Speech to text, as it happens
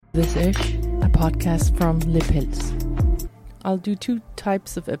This-ish, a podcast from Lipphils. I'll do 2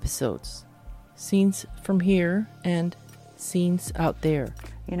 types of episodes. Scenes from here and scenes out there.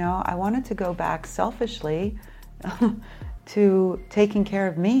 You know, I wanted to go back selfishly to taking care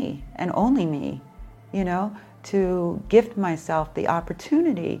of me and only me, you know, to gift myself the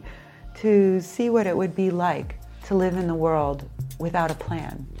opportunity to see what it would be like to live in the world without a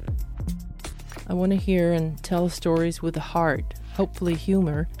plan. I want to hear and tell stories with a heart, hopefully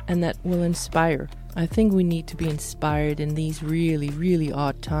humor, and that will inspire. I think we need to be inspired in these really, really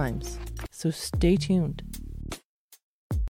odd times. So stay tuned.